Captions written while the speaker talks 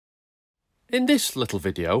In this little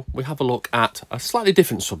video, we have a look at a slightly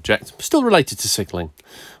different subject, still related to signalling.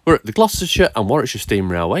 We're at the Gloucestershire and Warwickshire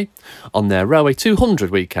Steam Railway on their Railway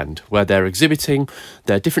 200 weekend, where they're exhibiting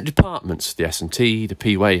their different departments, the S&T, the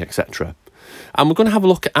P-Way, etc. And we're going to have a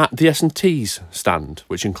look at the S&T's stand,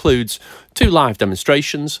 which includes 2 live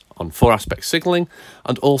demonstrations on 4-aspect signalling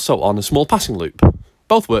and also on a small passing loop.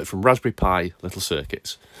 Both work from Raspberry Pi little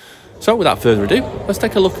circuits. So without further ado, let's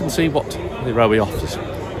take a look and see what the railway offers.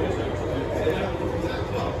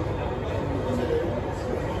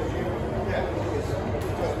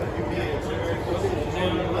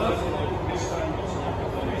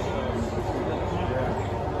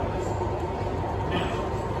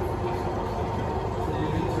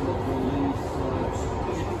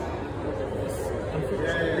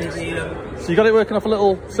 So you got it working off a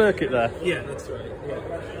little circuit there? Yeah, that's right. Yeah.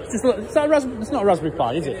 It's not a Raspberry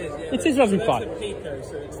Pi, is it? It is Raspberry Pi. It's a pico,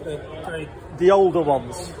 so it's the older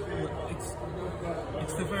ones.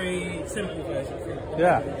 It's the very simple version.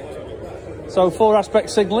 Yeah. So 4-aspect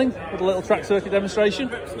signalling with a little track circuit demonstration.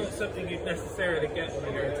 Perhaps not something you'd necessarily get on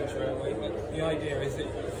a heritage railway, but the idea is that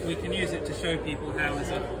we can use it to show people how, as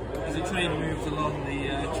a train moves along the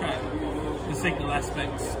track, the signal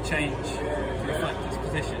aspects change to reflect its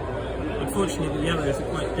position. Unfortunately, the yellows are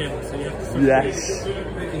quite dim, so you have to sort of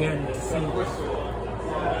at the end to see this.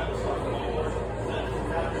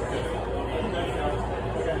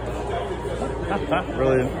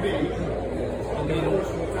 Brilliant. And then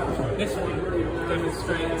this one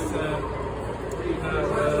demonstrates how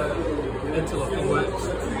interlocking works.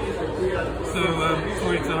 So,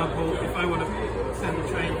 for example, if I want to send the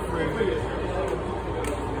train through,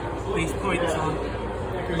 these points aren't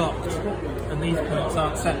locked and these points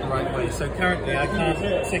aren't set the right way. So currently I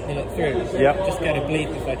can't signal it through. Yep. Just get a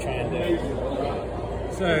bleep if I try and do it.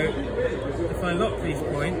 So if I lock these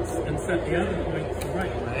points and set the other points the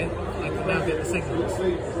right way, I can now get the signals.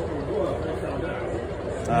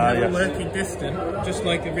 Yes. Working distant, just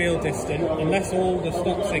like a real distant, unless all the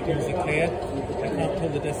stop signals are clear, I can't pull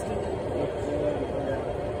the distant.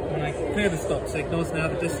 When I clear the stop signals, now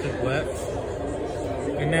the distant works.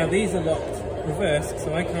 And now these are locked reversed,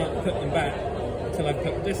 so I can't put them back until I've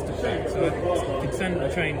put the distant back. So I can send the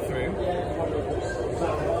train through.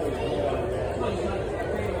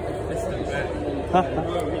 Distant back.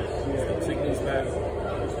 Stop signals back.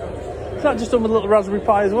 Is that just done with a little Raspberry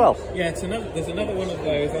Pi as well? Yeah, there's another one of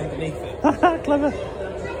those underneath it. Clever.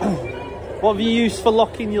 What have you used for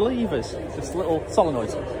locking your levers? Just little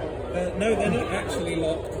solenoids? No, they're not actually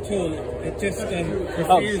locked at all. It just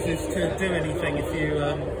refuses to do anything if you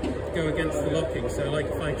go against the locking. So, like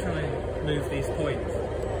if I try and move these points,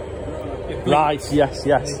 it blinks, right? Yes.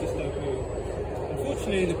 they just don't move.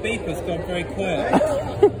 Unfortunately, the beeper's gone very quiet.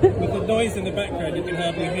 With the noise in the background, you can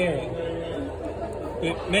hardly hear it.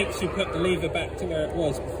 It makes you put the lever back to where it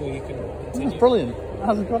was before you can continue. That's brilliant.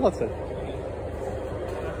 How's the quality?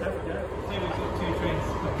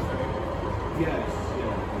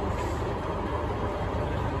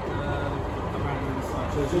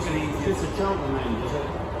 So just a jump on end, is it?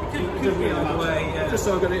 It could be either way, yeah. Just so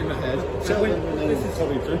I got it in my head. So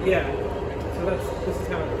yeah. So this is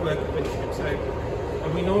how it works at Winchester. So,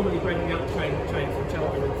 and we normally bring the up train from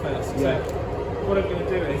Cheltenham first. Yeah. So what I'm going to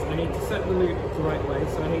do is I need to set the loop the right way.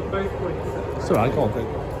 So I need both points set. It's alright, go on.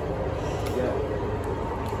 Yeah.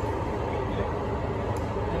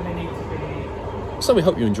 And they need to be. So we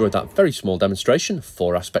hope you enjoyed that very small demonstration of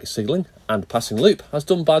 4-aspect signalling and passing loop as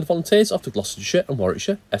done by the volunteers of the Gloucestershire and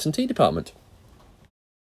Warwickshire S&T department.